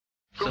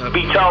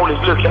Be told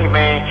is, look, hey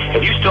man,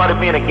 if you started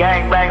being a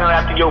gangbanger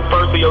after your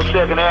first or your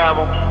second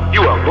album, you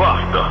a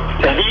buster.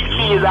 And these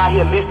kids out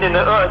here listening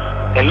to us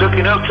and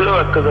looking up to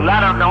us, because a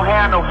lot of them don't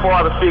have no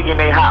father figure in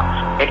their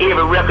house. And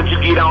every record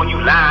you get on, you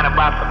lying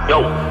about some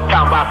dope,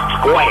 talking about some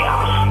squares.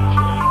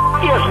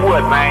 Guess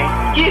what, man?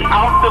 Get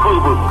off the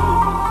boo-boo.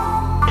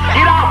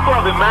 Get off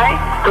of it, man.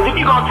 Because if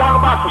you're going to talk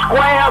about some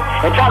squares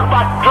and talk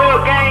about the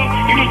drug game,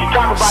 you need to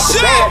talk about the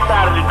bad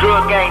side of the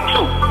drug game,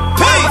 too.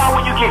 What about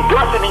when you get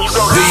busted and you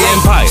go the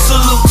Empire?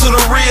 Salute to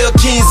the real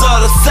kings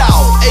of the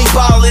South.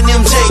 A-Ball and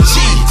MJG,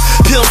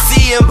 Pimp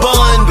C and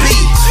Bun B,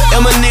 and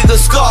my nigga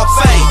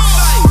Scarface.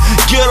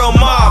 Get 'em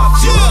off,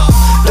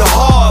 the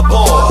hard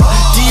boy.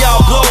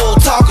 Diablo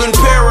talking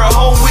para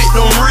home with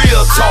them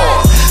real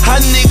talk. How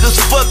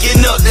niggas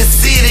fucking up the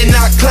city,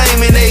 not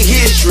claiming their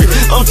history.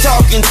 I'm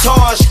talking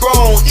tar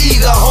strong,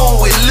 eager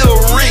home with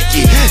Lil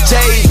Ricky.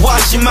 Jay's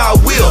washing my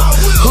whip,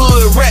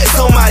 hood rats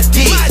on my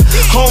dick.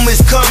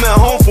 Homies coming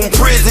home from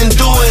prison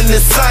doing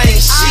the same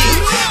shit.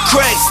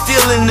 Crack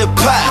still in the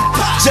pipe,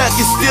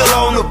 jacket still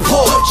on the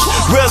porch,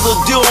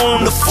 residue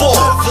on the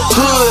fork,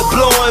 hood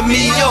blowing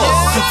me up.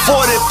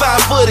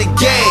 45 for the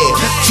gas,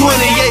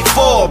 28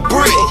 for a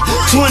brick,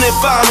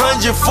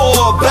 2500 for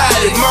a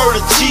body.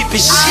 Murder cheap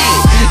as shit,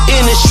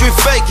 industry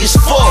fake as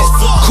fuck.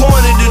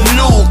 Corner the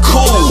new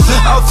cool.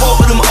 I fuck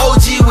with them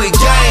OG with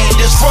gang,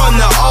 that's from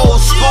the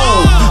old school.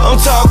 I'm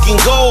talking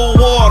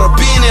gold water,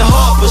 Benny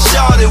Harper,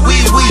 shout it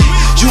wee wee.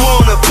 You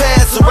wanna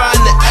pass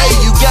around the A,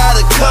 you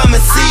gotta come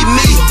and see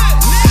me.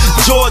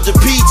 Georgia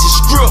Peaches,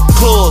 strip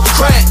clubs,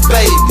 crack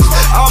babies.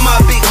 All my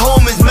big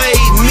homies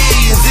made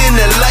millions in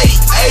the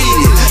late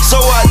 80s. So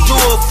I do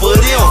it for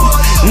them,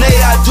 Nate,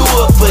 I do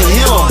it for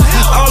him.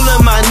 All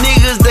of my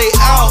niggas, they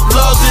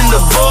outlaws in the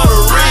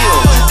border rim.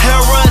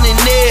 Hair running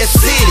their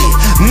city,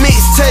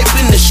 mixtape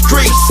in the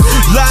streets.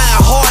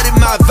 Lying hard in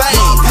my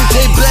vein,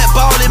 they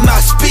blackballed in my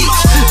speech.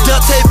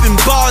 Duct tape in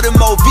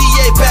Baltimore,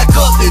 VA back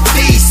up in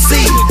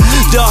DC.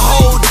 The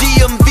whole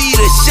DMV,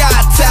 the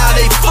Chi-Town,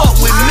 they fuck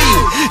with me.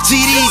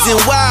 GDs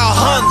and Wild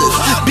Hunters,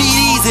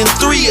 BDs and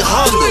 300.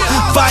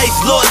 Vice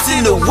Lords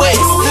in the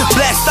West,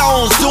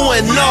 Blackstones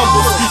doing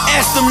numbers.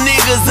 Ask them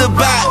niggas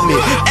about me,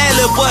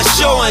 Alibus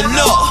showing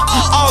up.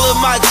 All of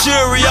my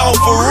jury on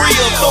for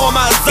real, throw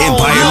my zone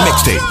Empire up.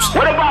 Mixtapes.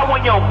 What about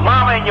when your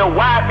mama and your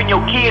wife and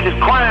your kids is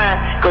crying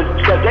cause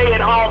they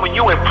at home and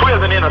you in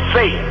prison in a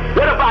safe?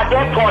 What about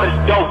that part of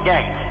the dope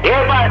game?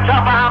 Everybody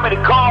talking about how many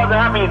cars and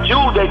how many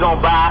jewels they gonna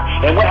buy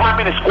and how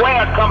many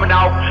squares coming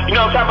out, you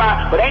know what I'm talking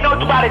about? But ain't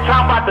nobody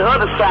talking about the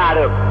other side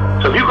of it.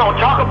 So if you gonna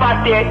talk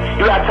about that,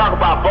 you gotta talk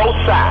about both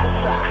sides.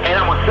 And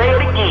I'm gonna say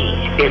it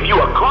again. If you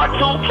a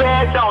cartoon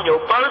character on your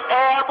first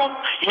album,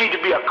 you need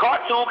to be a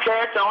cartoon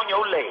character on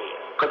your leg.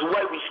 Cause the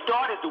way we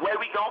start is the way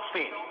we gonna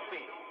finish.